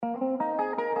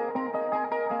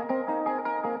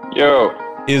Yo.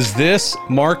 Is this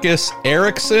Marcus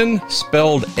Ericsson,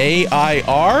 spelled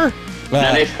A-I-R?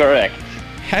 That is correct.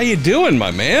 How you doing,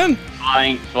 my man?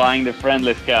 Flying the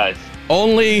friendly skies.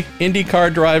 Only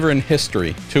IndyCar driver in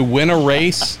history to win a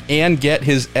race and get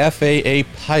his FAA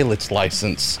pilot's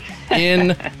license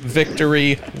in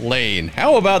victory lane.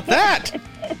 How about that?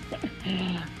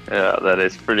 Yeah, that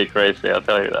is pretty crazy, I'll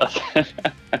tell you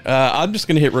that. I'm just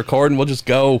going to hit record and we'll just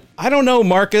go. I don't know,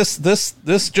 Marcus.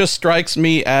 This just strikes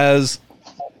me as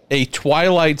a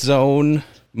Twilight Zone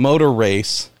motor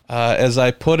race. As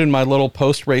I put in my little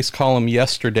post-race column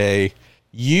yesterday,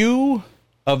 you,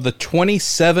 of the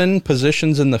 27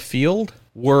 positions in the field,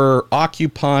 were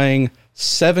occupying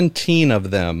 17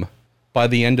 of them by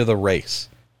the end of the race,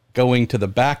 going to the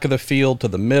back of the field, to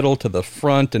the middle, to the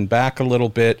front, and back a little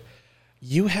bit.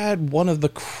 You had one of the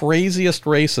craziest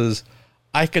races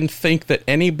I can think that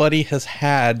anybody has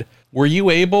had. Were you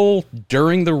able,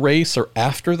 during the race or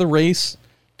after the race,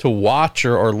 to watch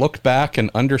or look back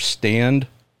and understand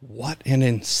what an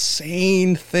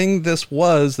insane thing this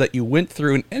was that you went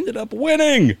through and ended up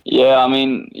winning? Yeah, I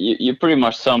mean, you pretty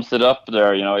much sums it up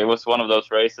there. You know, it was one of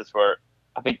those races where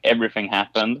I think everything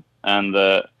happened. And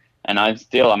I'm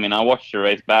still, I watched the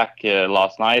race back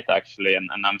last night, actually, and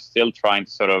I'm still trying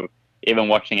to sort of, even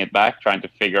watching it back, trying to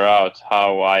figure out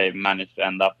how I managed to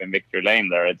end up in victory lane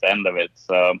there at the end of it.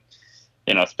 So,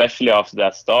 you know, especially after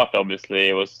that start, obviously,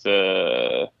 it was,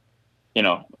 you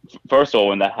know, first of all,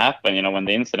 when that happened, you know, when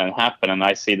the incident happened and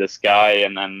I see the sky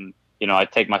and then, you know, I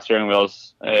take my steering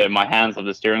wheels, my hands off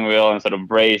the steering wheel and sort of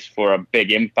brace for a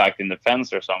big impact in the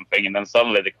fence or something. And then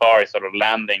suddenly the car is sort of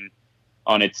landing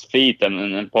on its feet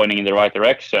and pointing in the right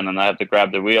direction. And I have to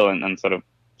grab the wheel and sort of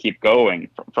keep going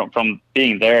from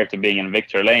being there to being in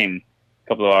victory lane a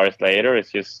couple of hours later.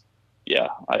 It's just, yeah,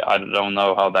 I don't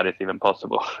know how that is even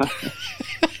possible.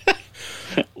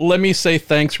 Let me say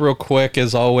thanks real quick,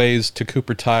 as always, to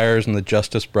Cooper Tires and the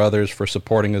Justice Brothers for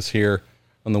supporting us here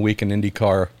on the Week in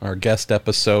IndyCar, our guest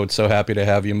episode. So happy to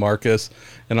have you, Marcus,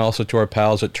 and also to our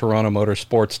pals at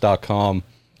TorontoMotorsports.com.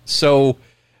 So,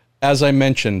 as I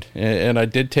mentioned, and I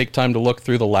did take time to look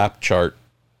through the lap chart,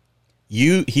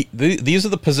 these are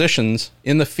the positions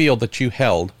in the field that you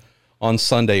held on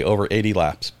Sunday over 80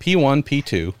 laps. P1,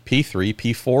 P2, P3,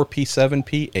 P4, P7,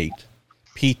 P8,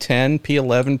 P10,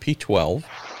 P11, P12,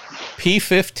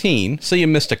 P15. So you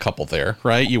missed a couple there,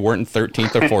 right? You weren't in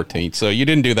 13th or 14th, so you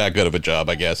didn't do that good of a job,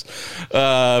 I guess.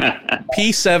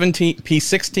 P17,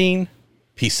 P16,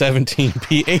 P17,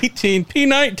 P18,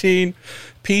 P19,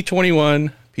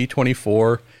 P21,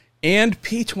 P24, and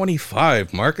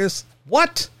P25, Marcus.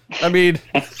 What? I mean...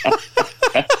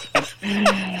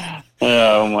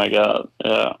 Yeah, oh my God.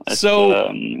 Yeah.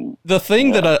 So the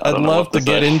thing that I'd love to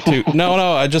get into,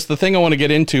 the thing I want to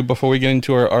get into before we get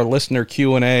into our listener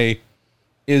Q&A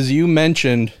is you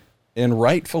mentioned, and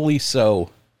rightfully so,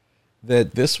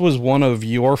 that this was one of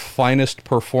your finest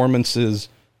performances,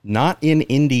 not in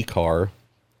IndyCar,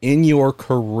 in your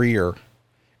career.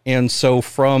 And so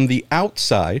from the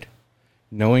outside,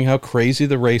 knowing how crazy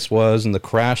the race was and the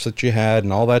crash that you had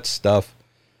and all that stuff,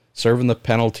 serving the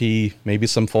penalty, maybe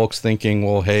some folks thinking,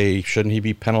 well, hey, shouldn't he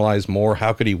be penalized more?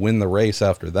 How could he win the race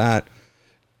after that?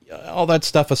 All that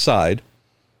stuff aside,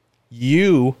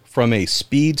 you, from a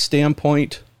speed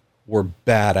standpoint, were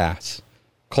badass.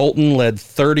 Colton led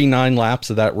 39 laps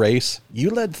of that race.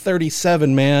 You led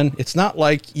 37, man. It's not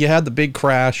like you had the big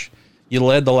crash, you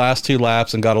led the last 2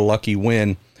 laps and got a lucky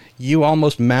win. You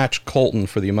almost matched Colton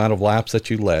for the amount of laps that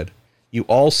you led. You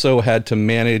also had to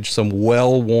manage some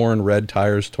well-worn red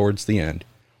tires towards the end.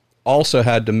 Also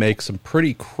had to make some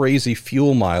pretty crazy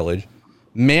fuel mileage.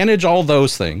 Manage all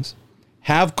those things.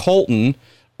 Have Colton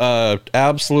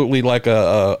absolutely like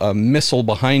a missile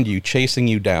behind you, chasing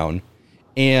you down.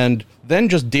 And then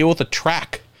just deal with a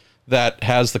track that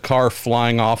has the car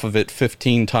flying off of it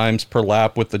 15 times per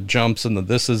lap with the jumps and the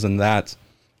thises and that's.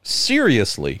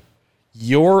 Seriously,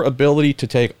 your ability to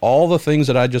take all the things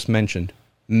that I just mentioned,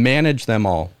 manage them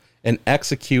all, and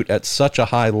execute at such a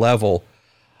high level.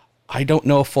 I don't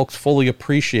know if folks fully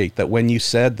appreciate that when you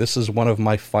said this is one of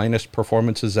my finest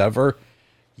performances ever,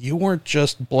 you weren't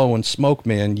just blowing smoke,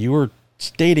 man. You were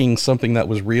stating something that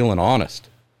was real and honest.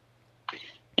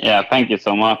 Yeah, thank you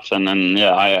so much. And then,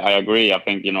 yeah, I agree. I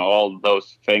think, you know, all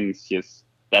those things,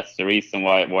 that's the reason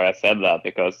why I said that,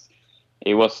 because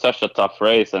it was such a tough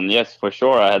race. And yes, for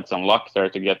sure, I had some luck there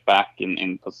to get back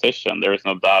in position. There is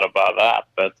no doubt about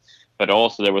that. But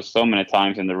also there was so many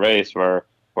times in the race where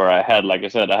I had, like I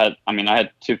said, I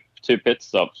had two pit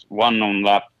stops, one on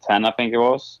lap 10, I think it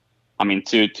was. I mean,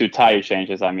 two tire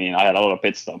changes. I mean, I had a lot of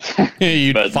pit stops.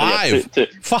 You but five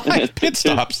five pit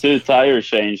stops. Two tire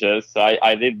changes. So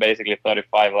I did basically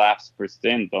 35 laps per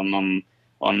stint on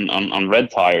red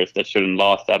tires that shouldn't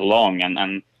last that long,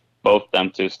 and both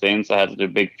them two stints I had to do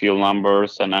big fuel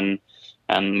numbers, and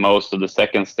most of the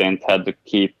second stint had to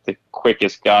keep the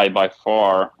quickest guy by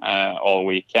far all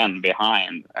weekend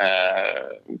behind,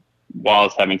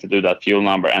 whilst having to do that fuel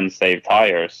number and save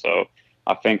tires. So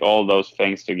I think all those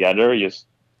things together, just,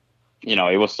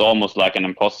 it was almost like an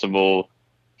impossible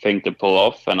thing to pull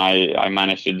off, and I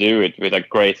managed to do it with a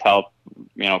great help,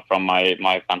 from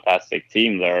my fantastic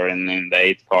team there in the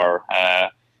 8 car,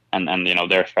 and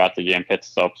their strategy and pit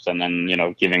stops, and then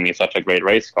giving me such a great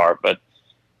race car. But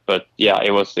yeah,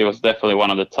 it was definitely one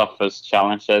of the toughest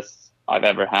challenges I've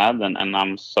ever had, and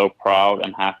I'm so proud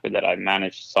and happy that I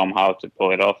managed somehow to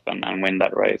pull it off and win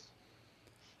that race.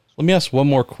 Let me ask one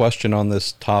more question on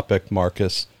this topic,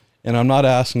 Marcus, and I'm not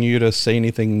asking you to say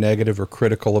anything negative or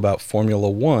critical about Formula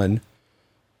One,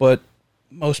 but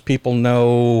most people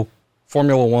know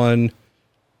Formula One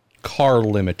car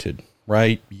limited,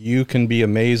 right? You can be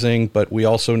amazing, but we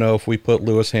also know if we put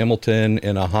Lewis Hamilton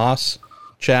in a Haas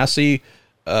chassis,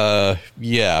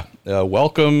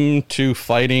 welcome to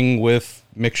fighting with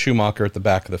Mick Schumacher at the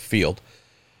back of the field.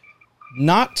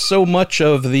 Not so much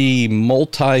of the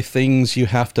multi things you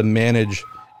have to manage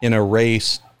in a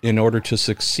race in order to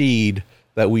succeed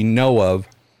that we know of.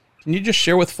 Can you just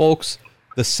share with folks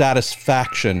the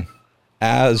satisfaction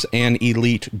as an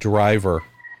elite driver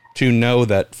to know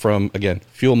that from, again,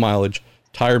 fuel mileage,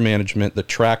 tire management, the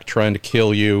track trying to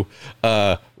kill you,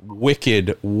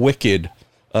 wicked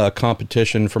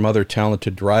competition from other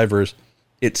talented drivers,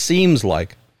 it seems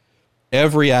like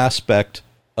every aspect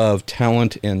of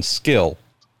talent and skill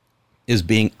is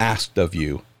being asked of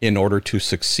you in order to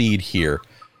succeed here.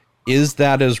 Is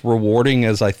that as rewarding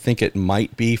as I think it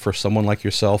might be for someone like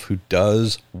yourself who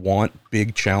does want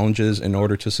big challenges in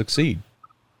order to succeed?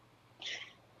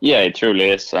 Yeah, it truly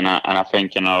is, and I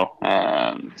think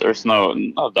there's no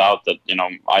doubt that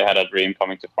I had a dream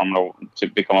coming to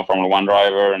become a Formula One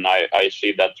driver, and I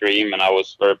achieved that dream, and I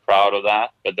was very proud of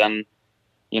that. But then,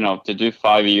 to do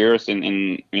 5 years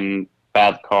in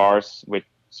bad cars with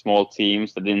small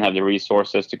teams that didn't have the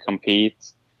resources to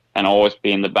compete, and always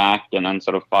be in the back and then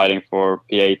sort of fighting for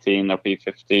P18 or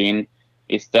P15,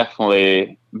 is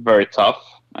definitely very tough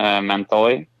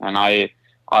mentally, and I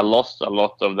lost a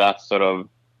lot of that sort of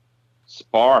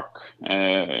spark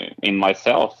in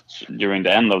myself during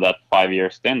the end of that 5-year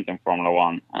stint in Formula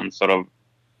One, and sort of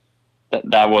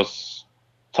that was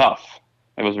tough.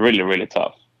 It was really, really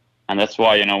tough, and that's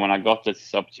why when I got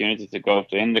this opportunity to go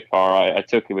to IndyCar, I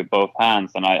took it with both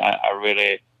hands, and I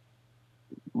really,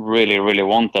 really, really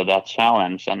wanted that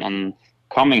challenge. And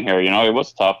coming here, it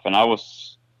was tough, and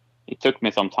it took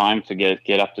me some time to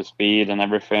get up to speed and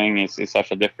everything. It's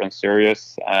such a different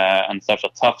series, and such a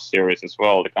tough series as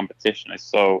well. The competition is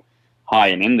so high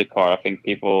in IndyCar. I think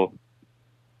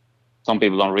some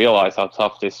people don't realize how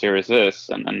tough this series is,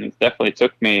 and it definitely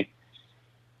took me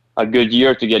a good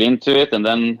year to get into it. And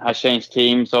then I changed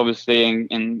teams, obviously,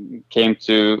 and came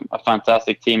to a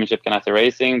fantastic team in Chip Ganassi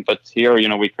Racing. But here,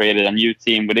 we created a new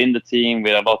team within the team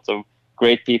with a lot of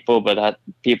great people, but had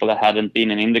people that hadn't been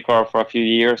in IndyCar for a few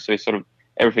years. So it sort of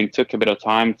everything took a bit of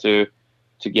time to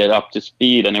get up to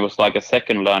speed, and it was like a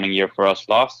second learning year for us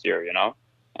last year,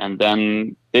 And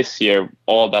then this year,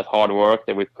 all that hard work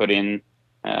that we put in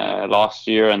last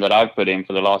year and that I've put in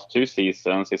for the last 2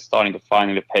 seasons is starting to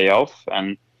finally pay off,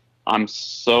 and I'm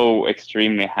so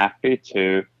extremely happy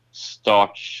to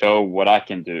start show what I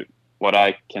can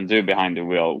do behind the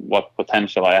wheel, what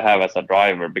potential I have as a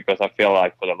driver, because I feel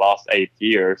like for the last 8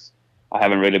 years, I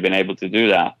haven't really been able to do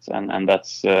that. And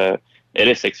that's, it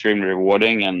is extremely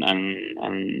rewarding, and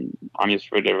I'm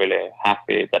just really, really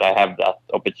happy that I have that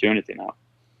opportunity now.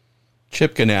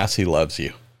 Chip Ganassi loves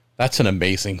you. That's an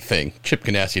amazing thing. Chip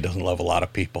Ganassi doesn't love a lot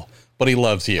of people, but he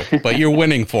loves you, but you're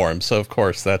winning for him. So of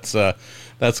course that's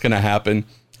going to happen.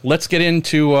 Let's get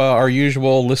into our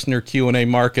usual listener Q&A,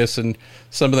 Marcus, and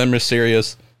some of them are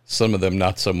serious, some of them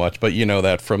not so much, but you know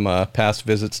that from past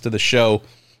visits to the show.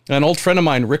 An old friend of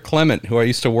mine, Rick Clement, who I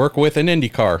used to work with in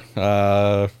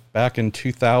IndyCar back in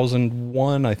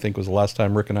 2001, I think was the last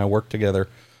time Rick and I worked together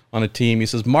on a team. He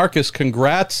says, Marcus,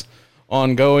 congrats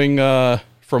on going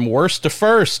from worst to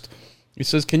first. He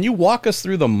says, can you walk us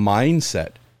through the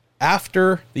mindset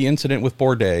after the incident with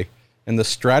Bourdais and the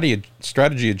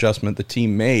strategy adjustment the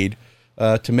team made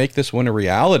to make this win a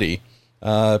reality?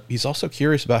 He's also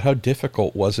curious about how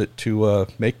difficult was it to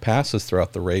make passes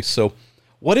throughout the race. So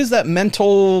what is that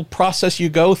mental process you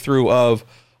go through of,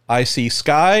 I see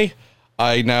sky,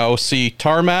 I now see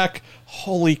tarmac.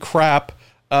 Holy crap.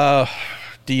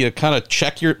 Do you kind of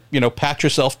check pat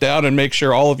yourself down and make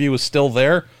sure all of you is still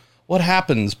there? What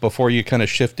happens before you kind of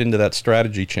shift into that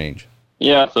strategy change?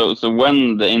 Yeah, so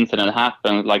when the incident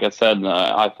happened, like I said,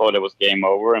 I thought it was game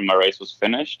over and my race was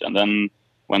finished. And then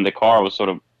when the car was sort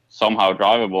of somehow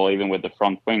drivable, even with the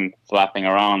front wing flapping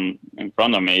around in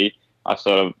front of me, I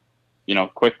sort of,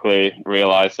 quickly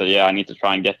realized that, I need to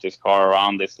try and get this car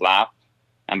around this lap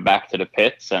and back to the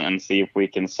pits and see if we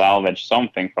can salvage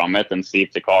something from it and see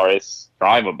if the car is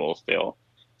drivable still.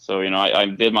 So, I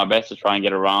did my best to try and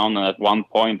get around. And at one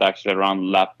point, actually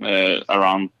around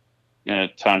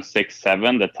turn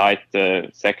 6-7, the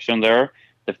tight section there,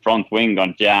 the front wing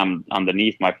got jammed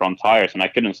underneath my front tires and I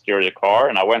couldn't steer the car.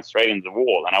 And I went straight into the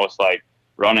wall and I was like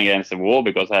running against the wall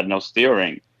because I had no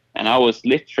steering. And I was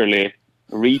literally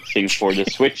reaching for the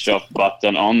switch off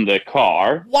button on the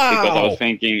car. Wow. Because I was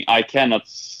thinking, I cannot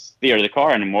steer the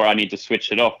car anymore. I need to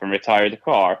switch it off and retire the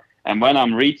car. And when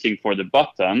I'm reaching for the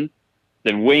button,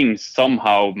 the wing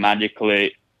somehow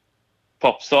magically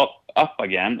pops up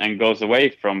again and goes away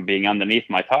from being underneath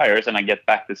my tires, and I get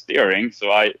back to steering.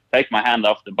 So I take my hand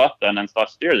off the button and start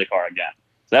steering the car again.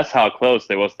 So that's how close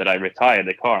it was that I retired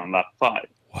the car on lap 5.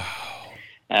 Wow.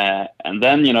 And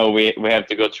then, we have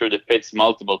to go through the pits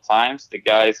multiple times. The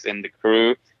guys in the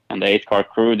crew and the 8-car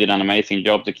crew did an amazing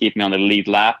job to keep me on the lead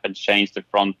lap and change the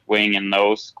front wing and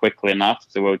nose quickly enough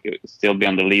so we could still be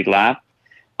on the lead lap.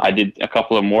 I did a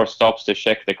couple of more stops to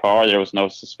check the car. There was no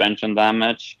suspension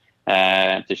damage,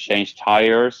 to change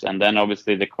tires. And then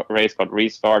obviously the race got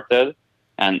restarted.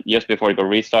 And just before it got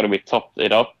restarted, we topped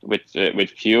it up with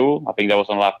fuel. I think that was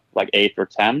on lap like 8 or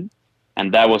 10.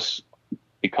 And that was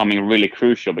becoming really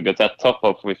crucial because that top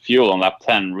up with fuel on lap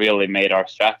 10 really made our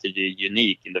strategy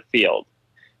unique in the field.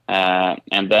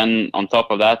 And then on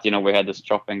top of that, we had the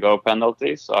stop and go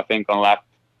penalty. So I think on lap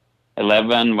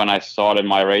 11, when I started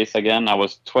my race again, I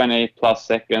was 20 plus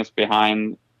seconds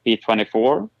behind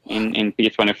P24 in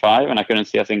P25, and I couldn't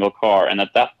see a single car. And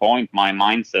at that point, my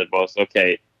mindset was,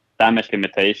 okay, damage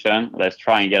limitation. Let's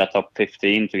try and get a top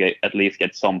 15 to at least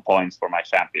get some points for my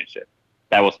championship.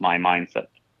 That was my mindset.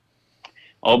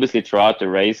 Obviously, throughout the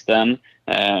race then,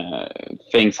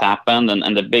 things happened.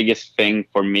 And the biggest thing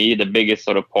for me, the biggest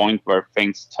sort of point where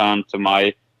things turned to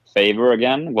my favor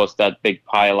again was that big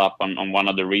pile up on one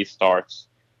of the restarts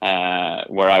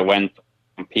where I went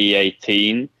from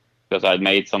P18 because I'd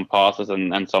made some passes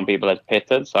and some people had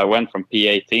pitted. So I went from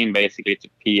P18 basically to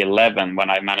P11 when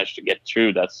I managed to get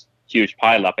through that huge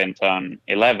pile up in turn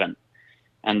 11.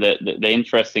 And the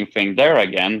interesting thing there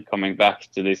again, coming back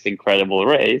to this incredible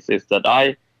race, is that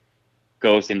I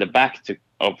goes in the back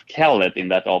of Kellett in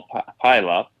that old pile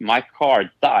up. My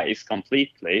car dies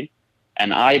completely,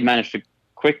 and I managed to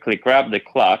quickly grab the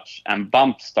clutch and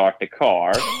bump start the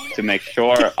car to make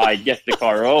sure I get the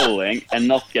car rolling and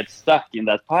not get stuck in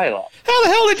that pile up. How the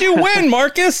hell did you win,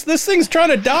 Marcus? This thing's trying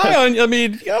to die on you. I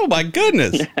mean, oh my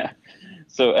goodness. Yeah.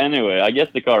 So anyway, I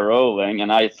get the car rolling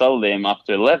and I sold him up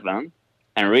to 11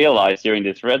 and realized during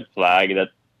this red flag that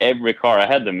every car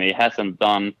ahead of me hasn't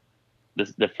done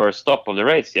the first stop of the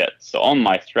race yet. So on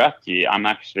my strategy, I'm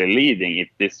actually leading if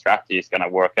this strategy is going to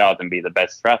work out and be the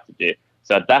best strategy.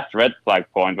 So at that red flag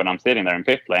point, when I'm sitting there in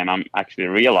pit lane, I'm actually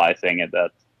realizing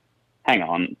that, hang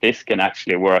on, this can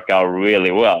actually work out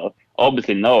really well.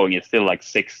 Obviously knowing it's still like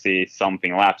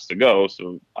 60-something laps to go,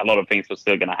 so a lot of things were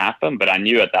still going to happen. But I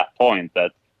knew at that point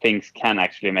that things can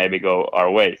actually maybe go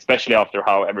our way, especially after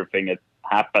how everything had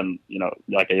happened,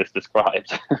 like I just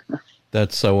described.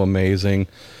 That's so amazing.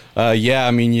 Yeah,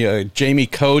 I mean, Jamie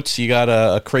Coates, you got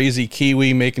a crazy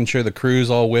Kiwi making sure the crew's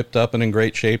all whipped up and in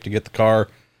great shape to get the car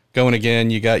going again.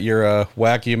 You got your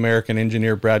wacky American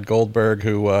engineer, Brad Goldberg,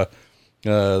 who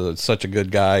is such a good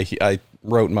guy. I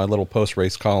wrote in my little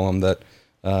post-race column that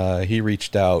he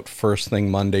reached out first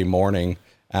thing Monday morning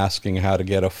asking how to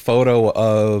get a photo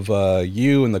of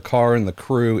you and the car and the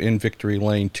crew in Victory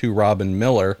Lane to Robin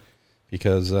Miller,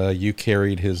 because you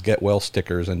carried his Get Well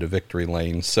stickers into Victory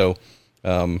Lane. So,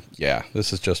 yeah,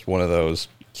 this is just one of those.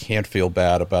 You can't feel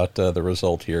bad about the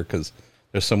result here because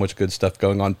there's so much good stuff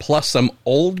going on. Plus, some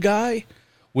old guy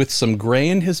with some gray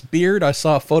in his beard. I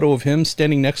saw a photo of him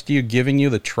standing next to you giving you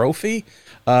the trophy.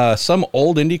 Some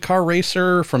old IndyCar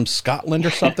racer from Scotland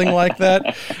or something like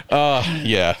that.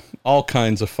 Yeah, all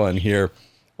kinds of fun here.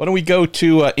 Why don't we go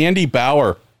to Andy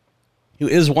Bauer, who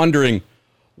is wondering,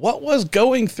 what was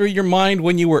going through your mind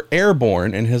when you were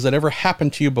airborne, and has it ever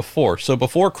happened to you before? So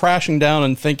before crashing down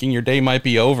and thinking your day might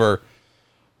be over,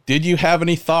 did you have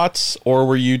any thoughts, or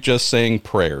were you just saying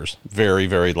prayers very,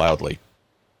 very loudly?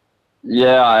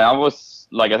 Yeah, I was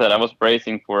like I said, I was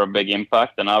bracing for a big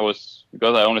impact, and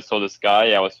because I only saw the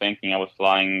sky, I was thinking I was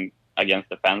flying against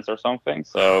the fence or something.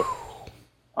 So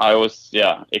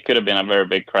it could have been a very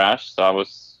big crash. So I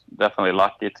was definitely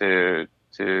lucky to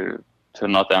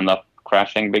not end up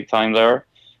crashing big time there.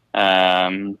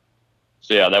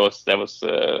 So yeah, that was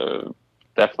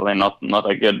definitely not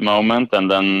a good moment.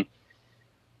 And then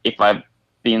if I've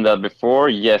been that before,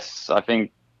 yes, I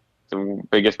think the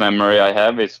biggest memory I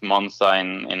have is Monza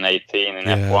in 18 in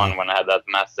F1 when I had that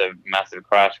massive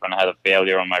crash when I had a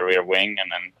failure on my rear wing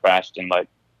and then crashed in like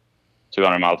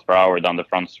 200 miles per hour down the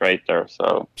front straight there.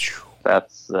 So but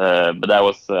that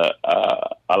was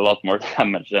a lot more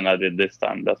damage than I did this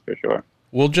time, that's for sure.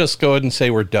 We'll just go ahead and say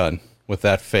we're done with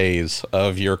that phase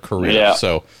of your career. Yeah.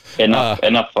 So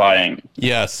enough flying.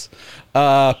 Yes.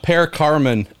 Per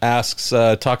Carmen asks,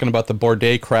 talking about the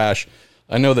Bourdais crash,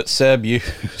 I know that Seb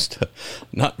used a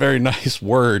not very nice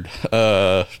word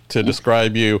to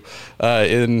describe you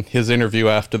in his interview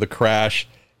after the crash.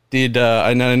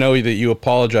 I know that you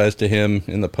apologized to him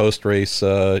in the post-race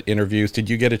interviews. Did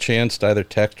you get a chance to either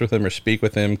text with him or speak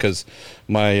with him? Because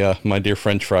my dear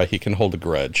French fry, he can hold a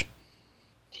grudge.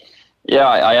 Yeah,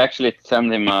 I actually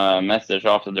sent him a message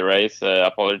after the race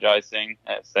apologizing,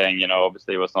 saying,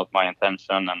 obviously it was not my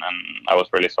intention, and I was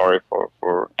really sorry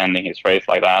for ending his race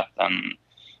like that. And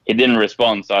he didn't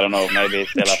respond, so I don't know, maybe he's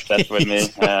still upset with me.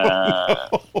 I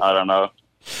don't know.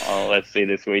 Let's see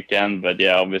this weekend. But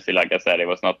yeah, obviously, like I said, it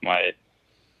was not my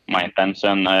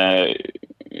intention.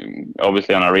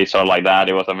 Obviously, on a restart like that,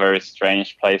 it was a very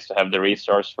strange place to have the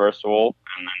restarts, first of all.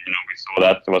 And then, we saw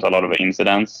that there was a lot of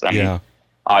incidents. And yeah.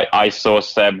 I saw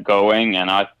Seb going,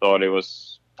 and I thought it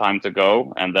was time to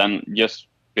go. And then just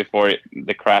before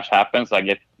the crash happens, I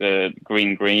get the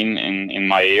green in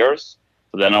my ears.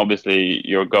 So then obviously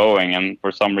you're going, and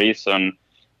for some reason,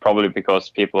 probably because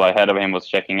people ahead of him was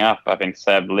checking up, I think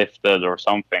Seb lifted or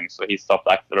something, so he stopped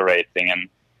accelerating, and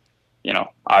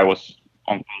I was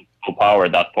on full power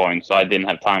at that point, so I didn't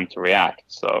have time to react.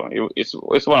 So it's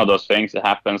one of those things that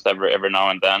happens every now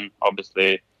and then.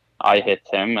 Obviously, I hit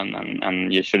him,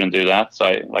 and you shouldn't do that.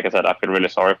 So, like I said, I feel really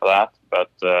sorry for that. But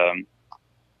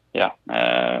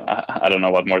I don't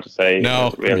know what more to say.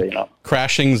 No, really,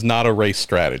 crashing's not a race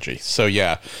strategy. So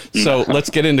yeah. So let's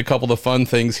get into a couple of the fun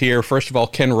things here. First of all,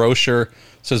 Ken Rocher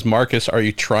says, Marcus, are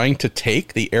you trying to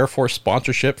take the Air Force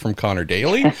sponsorship from Connor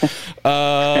Daly?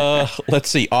 Let's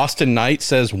see. Austin Knight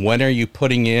says, when are you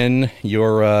putting in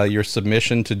your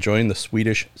submission to join the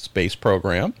Swedish space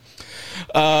program?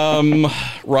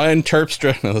 Ryan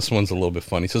Terpstra, now this one's a little bit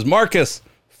funny, says, Marcus,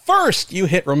 first you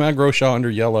hit Romain Grosjean under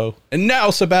yellow, and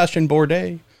now Sebastian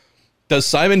Bourdais. Does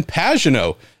Simon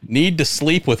Pagenaud need to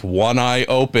sleep with one eye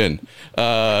open?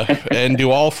 And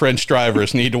do all French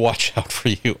drivers need to watch out for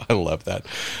you? I love that.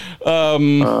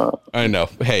 I know.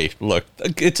 Hey, look,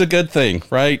 it's a good thing,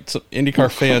 right? So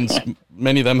IndyCar fans,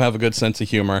 many of them have a good sense of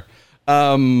humor.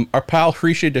 Our pal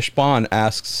Hrishi Deshpan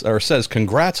asks, or says,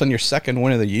 congrats on your second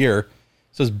win of the year.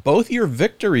 Says, both your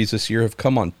victories this year have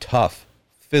come on tough,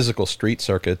 physical street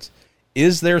circuits.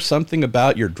 Is there something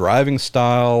about your driving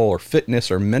style or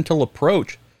fitness or mental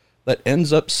approach that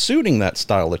ends up suiting that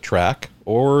style of track,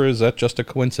 or is that just a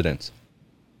coincidence?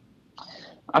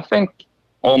 I think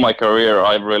all my career,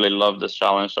 I've really loved the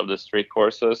challenge of the street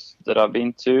courses that I've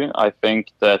been to. I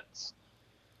think that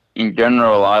in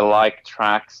general, I like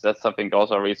tracks. That's I think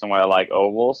also a reason why I like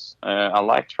ovals. I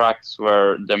like tracks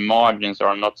where the margins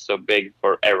are not so big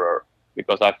for error,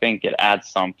 because I think it adds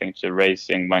something to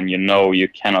racing when you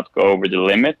cannot go over the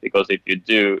limit, because if you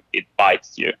do, it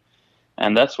bites you.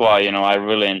 And that's why, I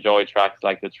really enjoy tracks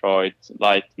like Detroit,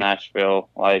 like Nashville,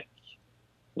 like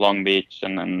Long Beach,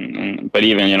 but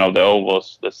even, the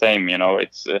ovals, the same,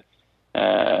 it's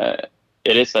it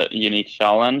is a unique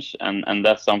challenge, and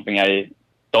that's something I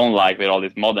don't like with all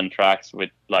these modern tracks with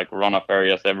like runoff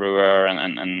areas everywhere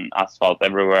and asphalt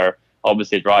everywhere.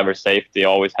 Obviously, driver safety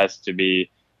always has to be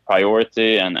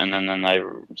priority, and I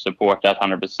support that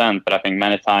 100%. But I think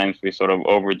many times we sort of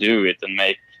overdo it and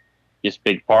make these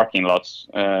big parking lots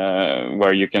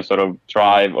where you can sort of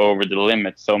drive over the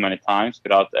limit so many times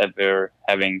without ever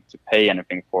having to pay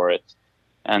anything for it.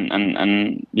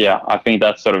 And yeah, I think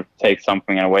that sort of takes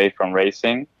something away from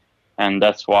racing. And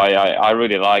that's why I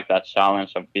really like that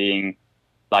challenge of being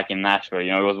like in Nashville.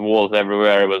 It was walls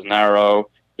everywhere. It was narrow.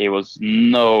 It was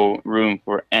no room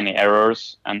for any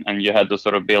errors. And you had to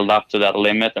sort of build up to that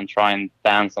limit and try and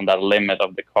dance on that limit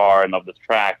of the car and of the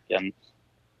track. And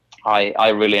I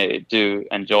really do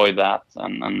enjoy that.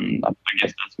 And I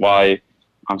guess that's why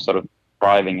I'm sort of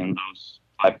thriving in those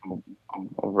type of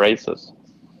races.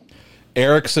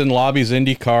 Ericsson lobbies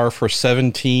IndyCar for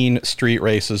 17 street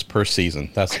races per season.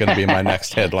 That's going to be my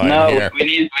next headline here. we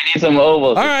need some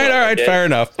ovals. All right, okay? Fair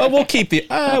enough. But we'll keep the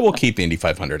Indy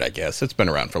 500, I guess. It's been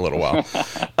around for a little while.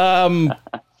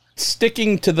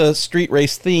 Sticking to the street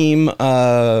race theme,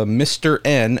 Mr.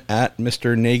 N at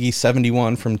Mr.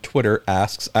 Nagy71 from Twitter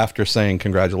asks, after saying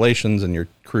congratulations and your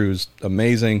crew's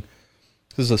amazing,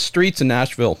 this is the streets in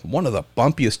Nashville, one of the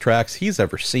bumpiest tracks he's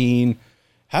ever seen.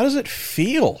 How does it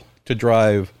feel to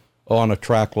drive on a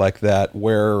track like that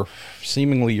where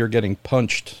seemingly you're getting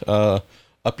punched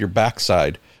up your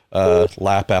backside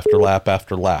lap after lap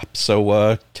after lap?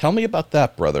 So tell me about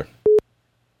that, brother.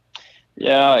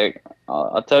 Yeah,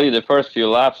 I'll tell you, the first few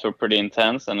laps were pretty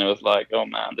intense, and it was like, oh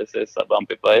man, this is a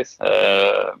bumpy place.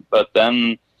 But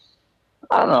then,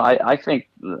 I don't know, I think,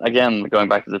 again, going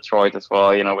back to Detroit as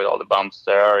well, with all the bumps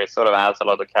there, it sort of adds a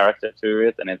lot of character to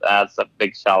it, and it adds a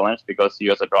big challenge because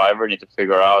you as a driver need to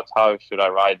figure out how should I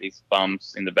ride these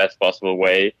bumps in the best possible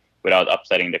way without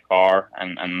upsetting the car.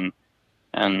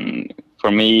 And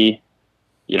for me,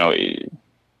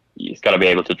 he's got to be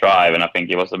able to drive, and I think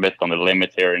he was a bit on the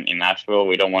limit here in Nashville.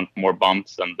 We don't want more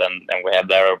bumps, and then we have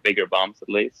there are bigger bumps at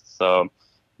least. So,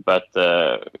 but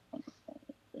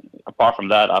apart from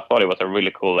that, I thought it was a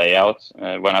really cool layout.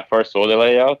 When I first saw the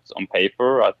layout on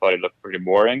paper, I thought it looked pretty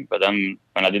boring. But then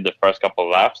when I did the first couple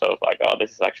of laps, I was like, oh,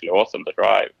 this is actually awesome to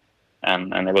drive.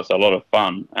 And it was a lot of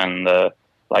fun. And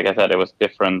like I said, it was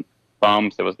different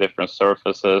bumps, there was different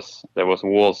surfaces, there was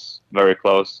walls very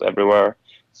close everywhere.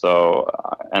 So,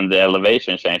 and the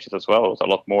elevation changes as well was a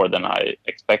lot more than I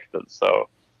expected. So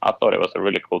I thought it was a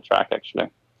really cool track, actually.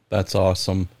 That's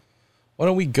awesome. Why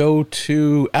don't we go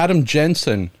to Adam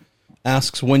Jensen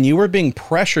asks, when you were being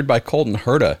pressured by Colton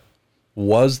Herta,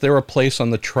 was there a place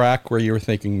on the track where you were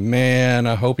thinking, man,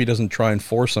 I hope he doesn't try and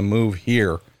force a move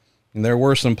here? And there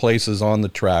were some places on the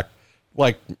track,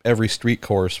 like every street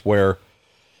course, where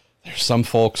there's some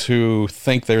folks who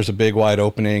think there's a big wide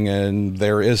opening and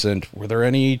there isn't. Were there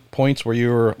any points where you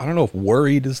were, I don't know if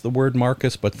worried is the word,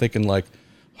 Marcus, but thinking like,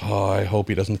 oh, I hope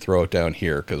he doesn't throw it down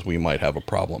here because we might have a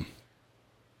problem?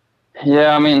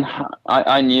 Yeah, I mean,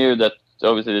 I knew that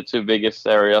obviously the two biggest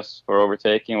areas for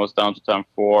overtaking was down to turn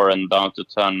 4 and down to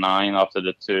turn 9 after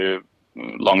the two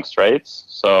long straights.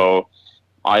 So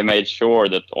I made sure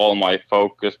that all my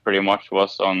focus pretty much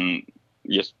was on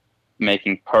just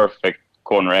making perfect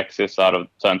corner exits out of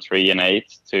turn 3 and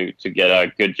 8 to get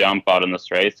a good jump out in the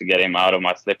straight to get him out of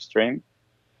my slipstream.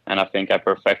 And I think I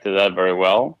perfected that very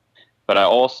well. But I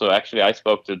also, I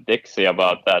spoke to Dixie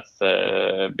about that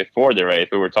before the race.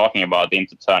 We were talking about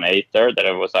into turn 8 there, that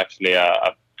it was actually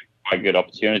a quite good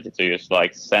opportunity to just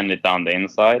like send it down the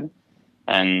inside.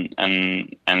 And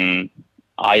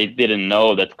I didn't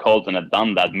know that Colton had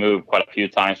done that move quite a few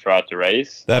times throughout the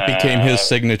race. That became his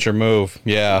signature move,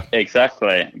 yeah.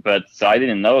 Exactly. But so I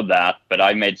didn't know that, but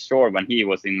I made sure when he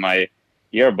was in my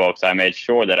gearbox, I made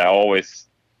sure that I always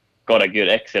got a good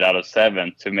exit out of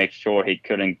 7 to make sure he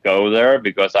couldn't go there,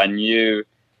 because I knew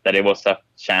that it was a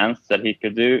chance that he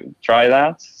could try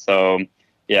that. So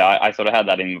yeah, I sort of had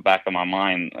that in the back of my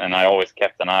mind, and I always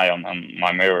kept an eye on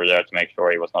my mirror there to make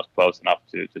sure he was not close enough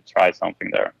to try something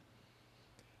there.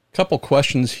 Couple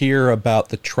questions here about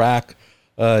the track.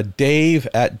 Dave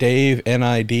at Dave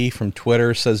NID from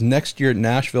Twitter says, next year at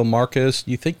Nashville, Marcus,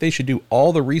 do you think they should do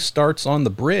all the restarts on the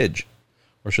bridge,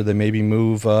 or should they maybe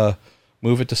move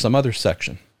it to some other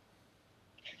section?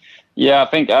 Yeah, I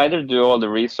think either do all the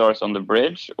restarts on the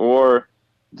bridge or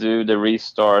do the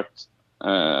restart,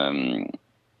 do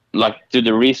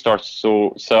the restart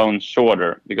zone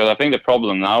shorter. Because I think the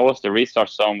problem now was the restart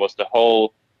zone was the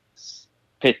whole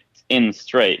pit in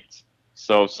straight.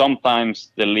 So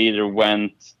sometimes the leader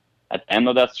went at the end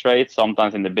of that straight,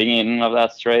 sometimes in the beginning of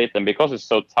that straight. And because it's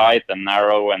so tight and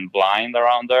narrow and blind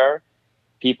around there,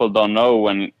 people don't know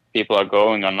when people are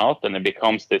going or not, and it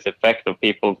becomes this effect of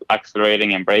people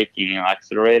accelerating and braking and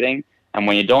accelerating. And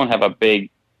when you don't have a big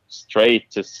straight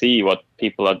to see what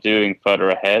people are doing further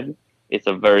ahead, it's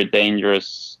a very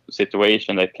dangerous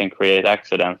situation that can create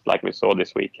accidents like we saw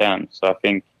this weekend. So I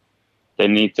think they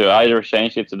need to either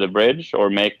change it to the bridge or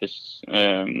make the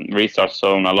restart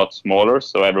zone a lot smaller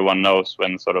so everyone knows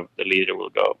when sort of the leader will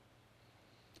go.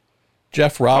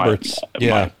 Jeff Roberts.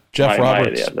 Jeff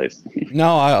Roberts.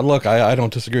 No, I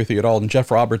don't disagree with you at all. And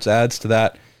Jeff Roberts adds to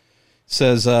that,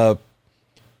 says,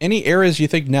 any areas you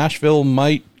think Nashville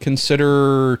might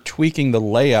consider tweaking the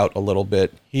layout a little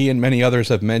bit? He and many others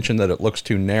have mentioned that it looks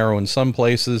too narrow in some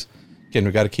places. Again,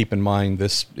 we've got to keep in mind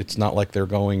this. It's not like they're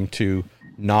going to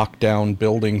knock down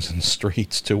buildings and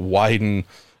streets to widen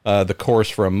the course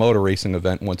for a motor racing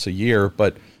event once a year.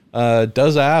 But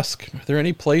does ask, are there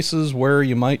any places where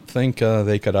you might think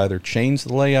they could either change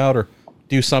the layout or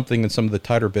do something in some of the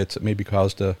tighter bits that maybe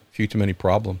caused a few too many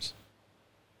problems?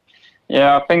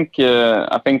 Yeah, I think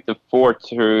the 4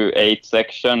 through 8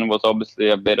 section was obviously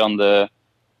a bit on the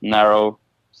narrow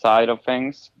side of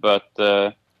things, but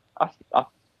I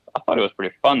thought it was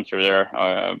pretty fun through there.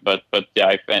 But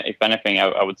yeah, if anything,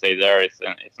 I would say there it's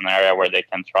an area where they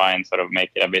can try and sort of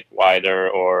make it a bit wider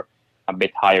or a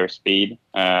bit higher speed.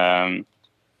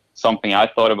 Something I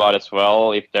thought about as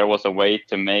well, if there was a way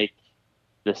to make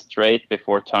the straight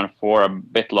before turn 4 a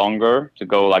bit longer, to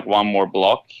go like one more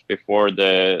block before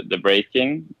the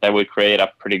braking, that would create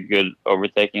a pretty good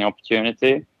overtaking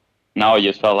opportunity. Now it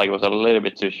just felt like it was a little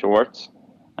bit too short.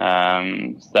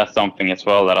 So that's something as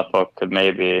well that I thought could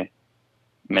maybe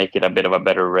make it a bit of a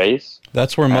better race.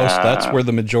 That's where that's where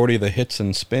the majority of the hits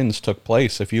and spins took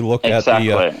place. If you look at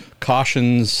the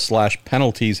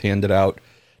cautions/penalties handed out,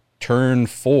 turn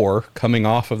 4 coming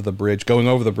off of the bridge, going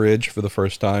over the bridge for the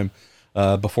first time,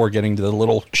 before getting to the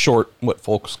little short, what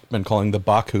folks have been calling the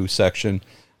Baku section.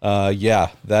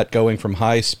 That going from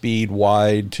high speed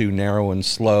wide to narrow and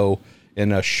slow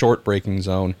in a short braking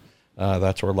zone.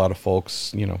 That's where a lot of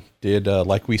folks, did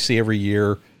like we see every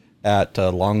year at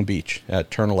Long Beach at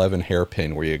turn 11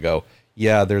 hairpin, where you go,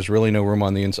 yeah, there's really no room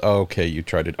on the inside. Oh, okay, you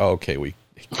tried it. Oh, okay, we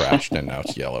crashed and now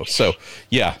it's yellow. So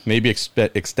yeah, maybe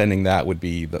extending that would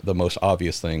be the most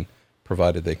obvious thing,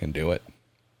 provided they can do it.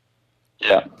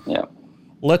 Yeah.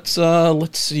 Let's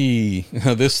see.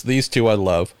 These two I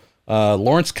love.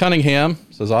 Lawrence Cunningham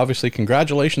says, obviously,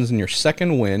 congratulations on your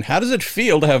second win. How does it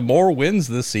feel to have more wins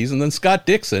this season than Scott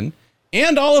Dixon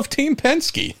and all of Team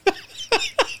Penske?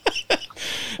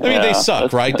 I mean, they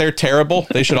suck, right? They're terrible.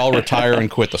 They should all retire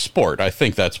and quit the sport. I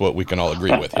think that's what we can all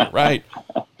agree with here, right?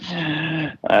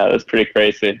 That's pretty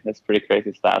crazy. That's pretty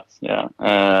crazy stats, yeah.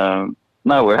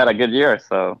 No, we had a good year,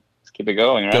 so let's keep it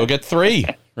going, right? Go get 3.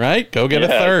 Right? Go get a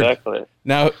third. Exactly.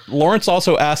 Now, Lawrence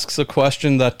also asks a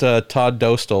question that Todd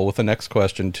Dostal with the next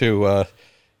question, too.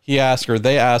 He asks, or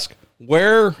they ask,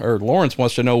 Lawrence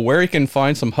wants to know where he can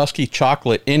find some Husky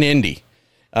chocolate in Indy.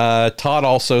 Todd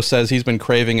also says he's been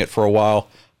craving it for a while.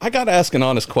 I got to ask an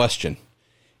honest question.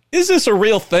 Is this a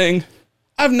real thing?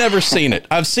 I've never seen it.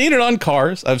 I've seen it on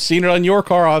cars. I've seen it on your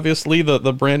car, obviously, the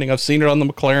branding. I've seen it on the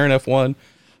McLaren F1.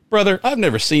 Brother, I've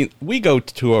never seen. We go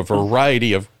to a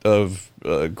variety of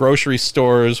grocery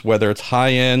stores, whether it's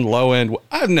high end, low end.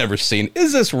 I've never seen.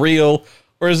 Is this real,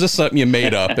 or is this something you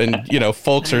made up? And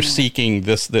folks are seeking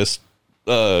this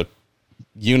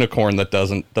unicorn that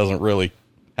doesn't really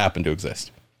happen to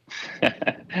exist.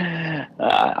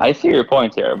 I see your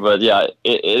point here, but yeah,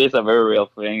 it is a very real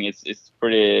thing. It's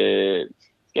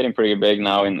getting pretty big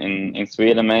now in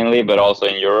Sweden mainly, but also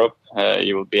in Europe.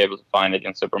 You will be able to find it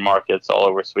in supermarkets all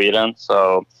over Sweden.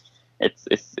 So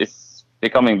it's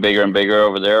becoming bigger and bigger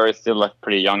over there. It's still a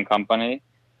pretty young company.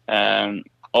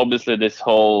 Obviously, this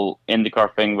whole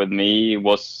IndyCar thing with me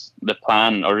was the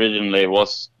plan originally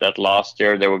was that last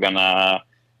year they were gonna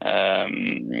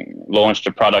launch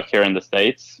the product here in the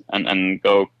States and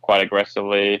go quite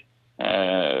aggressively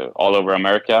all over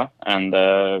America. And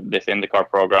this IndyCar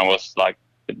program was like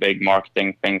the big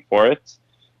marketing thing for it.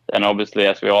 And obviously,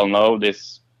 as we all know,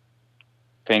 this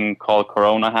thing called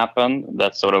Corona happened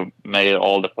that sort of made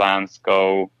all the plans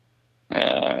go,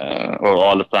 or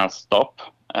all the plans stop.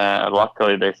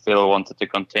 Luckily, they still wanted to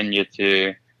continue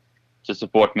to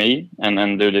support me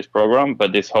and do this program.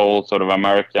 But this whole sort of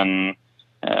American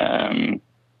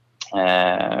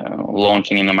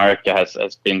launching in America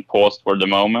has been paused for the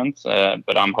moment.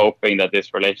 But I'm hoping that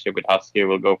this relationship with Husky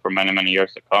will go for many, many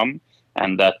years to come.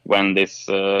 And that when this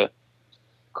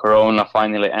Corona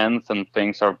finally ends and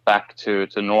things are back to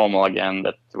normal again,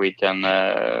 that we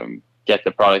can get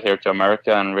the product here to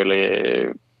America and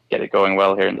really get it going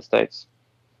well here in the States.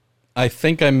 I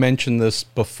think I mentioned this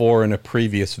before in a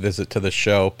previous visit to the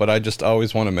show, but I just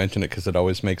always want to mention it because it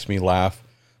always makes me laugh.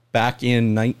 Back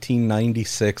in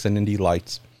 1996 in Indy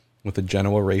Lights with the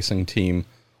Genoa Racing Team,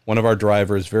 one of our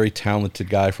drivers, very talented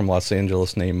guy from Los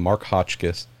Angeles named Mark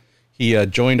Hotchkiss, he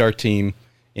joined our team,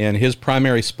 and his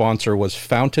primary sponsor was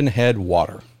Fountainhead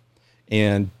Water.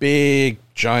 And big,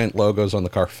 giant logos on the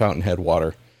car, Fountainhead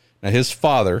Water. Now, his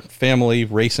father,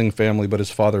 racing family, but his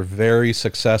father, very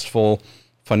successful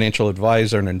financial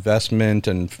advisor and investment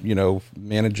and,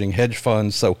 managing hedge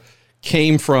funds. So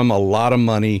came from a lot of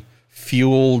money,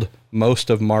 fueled most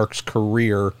of Mark's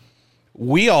career.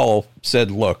 We all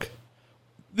said, look,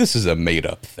 this is a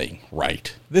made-up thing,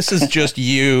 right? This is just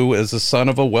you as the son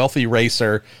of a wealthy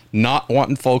racer, not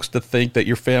wanting folks to think that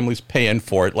your family's paying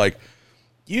for it. Like,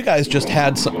 you guys just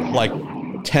had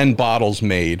some, 10 bottles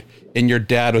made and your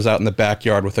dad was out in the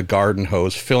backyard with a garden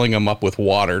hose filling them up with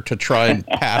water to try and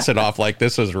pass it off like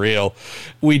this is real.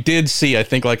 We did see, I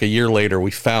think like a year later,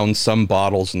 we found some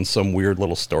bottles in some weird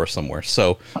little store somewhere.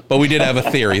 So, but we did have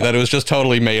a theory that it was just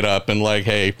totally made up and like,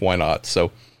 hey, why not?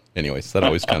 So anyways, that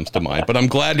always comes to mind. But I'm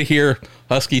glad to hear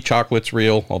Husky chocolate's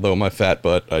real, although my fat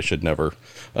butt, I should never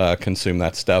consume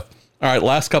that stuff. All right,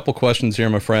 last couple questions here,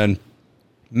 my friend.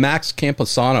 Max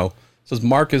Camposano says,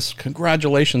 Marcus,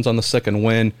 congratulations on the second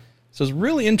win. Says,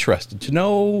 really interested to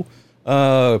know,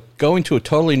 going to a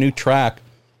totally new track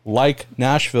like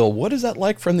Nashville, what is that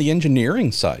like from the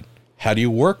engineering side? How do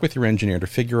you work with your engineer to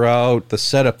figure out the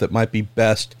setup that might be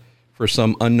best for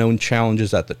some unknown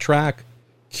challenges at the track?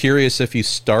 Curious if you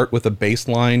start with a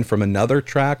baseline from another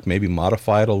track, maybe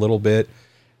modify it a little bit.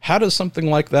 How does something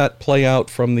like that play out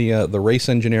from the race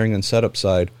engineering and setup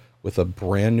side with a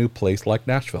brand new place like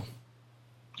Nashville?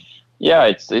 Yeah,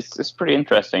 it's pretty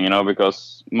interesting,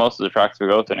 because most of the tracks we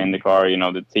go to in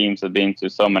IndyCar, the teams have been to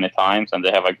so many times and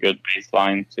they have a good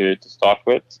baseline to start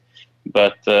with.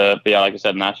 But yeah, like I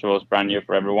said, Nashville was brand new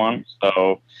for everyone.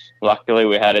 So luckily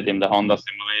we had it in the Honda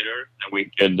simulator that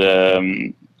we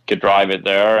could drive it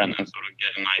there and then sort of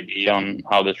get an idea on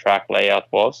how the track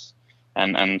layout was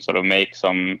and sort of make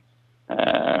some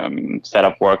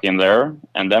setup work in there.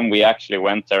 And then we actually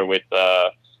went there with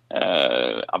a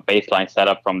baseline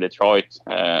setup from Detroit,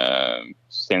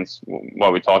 since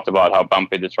what we talked about how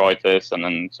bumpy Detroit is, and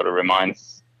then sort of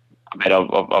reminds a bit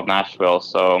of Nashville.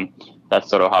 So that's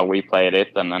sort of how we played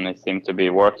it, and then it seemed to be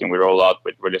working. We rolled out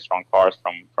with really strong cars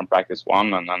from practice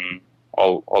one, and then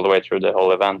all the way through the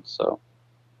whole event. So,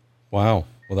 wow.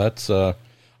 Well, that's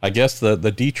I guess the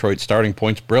Detroit starting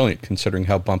point's brilliant considering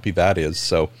how bumpy that is.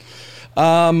 So,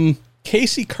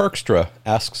 Casey Kirkstra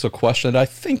asks a question that I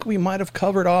think we might have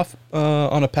covered off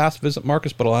on a past visit,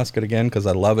 Marcus, but I'll ask it again because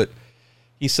I love it.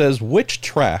 He says, which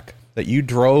track that you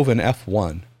drove in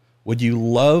F1 would you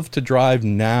love to drive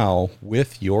now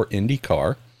with your Indy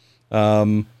car?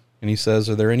 And he says,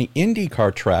 are there any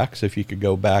IndyCar tracks, if you could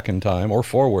go back in time or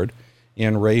forward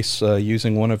and race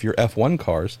using one of your F1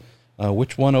 cars?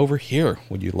 Which one over here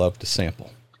would you love to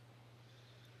sample?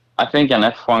 I think an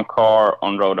F1 car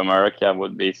on Road America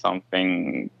would be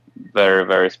something very,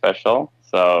 very special.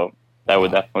 So that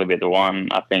would definitely be the one.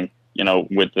 I think,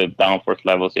 with the downforce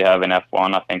levels you have in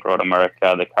F1, I think Road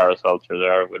America, the carousel through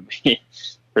there would be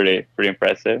pretty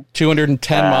impressive.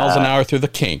 210 miles an hour through the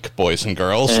kink, boys and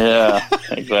girls. Yeah,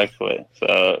 exactly.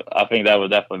 So I think that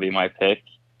would definitely be my pick.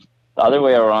 The other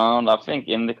way around, I think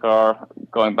IndyCar,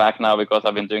 going back now because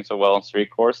I've been doing so well on street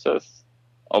courses,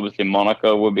 obviously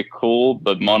Monaco would be cool,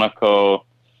 but Monaco,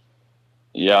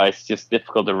 yeah, it's just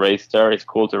difficult to race there. It's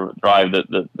cool to drive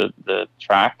the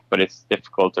track, but it's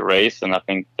difficult to race, and I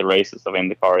think the races of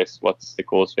IndyCar is what's the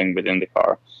coolest thing with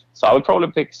IndyCar. So I would probably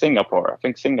pick Singapore. I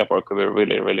think Singapore could be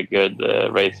really, really good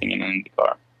racing in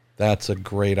IndyCar. That's a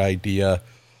great idea.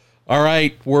 All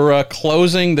right, we're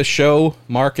closing the show,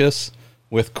 Marcus,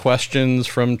 with questions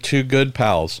from two good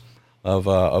pals of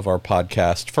our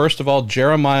podcast. First of all,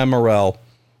 Jeremiah Morell.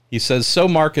 He says, so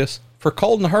Marcus, for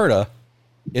Colton Herta,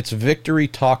 it's victory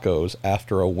tacos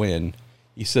after a win.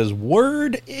 He says,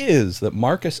 word is that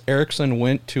Marcus Ericsson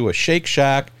went to a Shake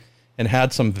Shack and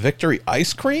had some victory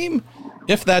ice cream.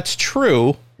 If that's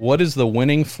true, what is the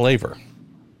winning flavor?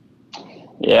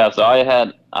 Yeah, so I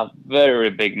had a very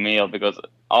big meal because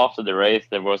after the race,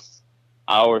 there was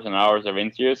hours and hours of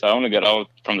interviews. I only got out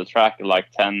from the track at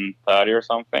like 10:30 or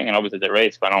something. And obviously the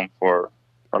race went on for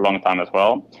a long time as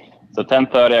well. So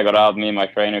 10:30, I got out. Me and my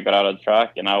trainer got out of the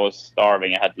track, and I was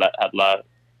starving. I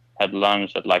had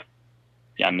lunch at like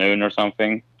noon or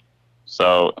something.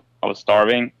 So I was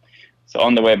starving. So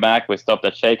on the way back, we stopped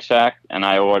at Shake Shack, and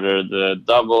I ordered the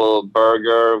double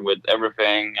burger with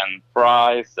everything, and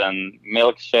fries, and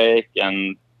milkshake,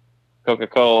 and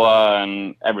Coca-Cola,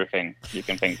 and everything you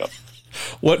can think of.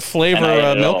 What flavor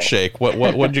milkshake?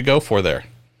 What did you go for there?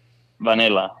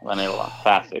 Vanilla,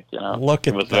 classic. Look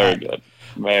at that. It was very good.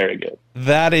 Very good.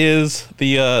 That is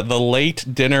the late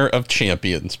dinner of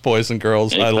champions, boys and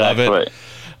girls. Exactly. I love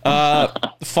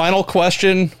it. Final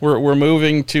question. We're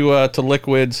moving to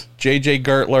liquids. JJ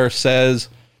Gertler says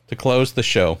to close the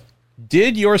show,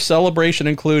 did your celebration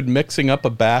include mixing up a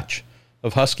batch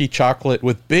of Husky chocolate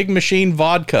with Big Machine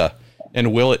vodka?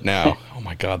 And will it now? Oh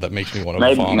my God, that makes me want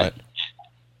to vomit.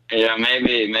 Yeah,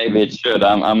 maybe it should.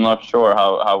 I'm not sure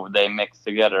how they mix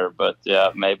together, but yeah,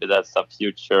 maybe that's a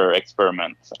future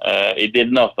experiment. It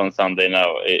did not on Sunday.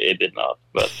 No, it did not.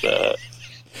 But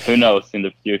who knows in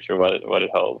the future what it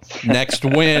holds. Next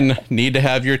win, need to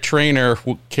have your trainer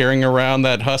carrying around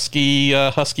that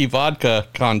husky vodka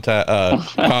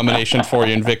combination for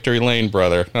you in victory lane,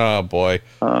 brother. Oh boy.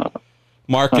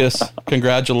 Marcus,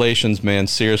 congratulations, man.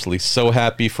 Seriously, so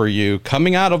happy for you.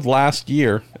 Coming out of last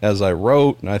year, as I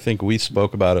wrote, and I think we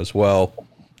spoke about as well,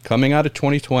 coming out of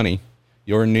 2020,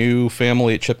 your new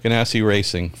family at Chip Ganassi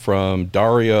Racing, from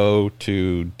Dario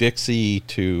to Dixie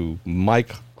to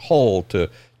Mike Hull to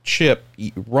Chip,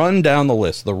 run down the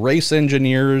list. The race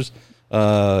engineers,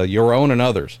 your own and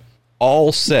others,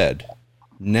 all said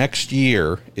next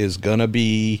year is going to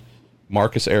be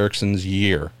Marcus Ericsson's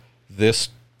year. This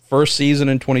first season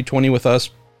in 2020 with us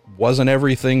wasn't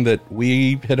everything that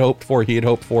we had hoped for, he had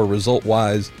hoped for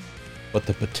result-wise, but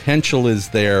the potential is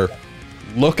there.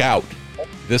 Look out.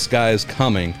 This guy is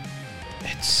coming.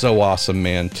 It's so awesome,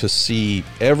 man, to see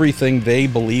everything they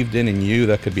believed in you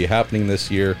that could be happening this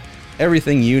year,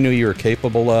 everything you knew you were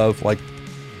capable of, like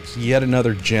yet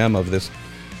another gem of this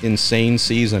insane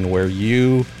season where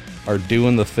you are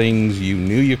doing the things you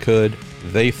knew you could,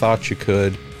 they thought you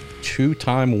could.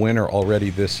 Two-time winner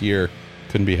already this year.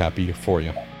 Couldn't be happier for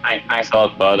you. Thanks a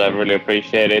lot, bud. I really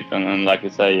appreciate it. And like you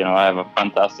say, you know, I have a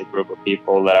fantastic group of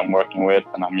people that I'm working with,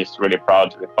 and I'm just really proud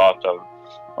to be part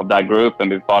of that group and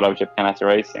be part of Chip Ganassi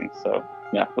Racing. So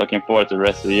yeah, looking forward to the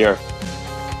rest of the year.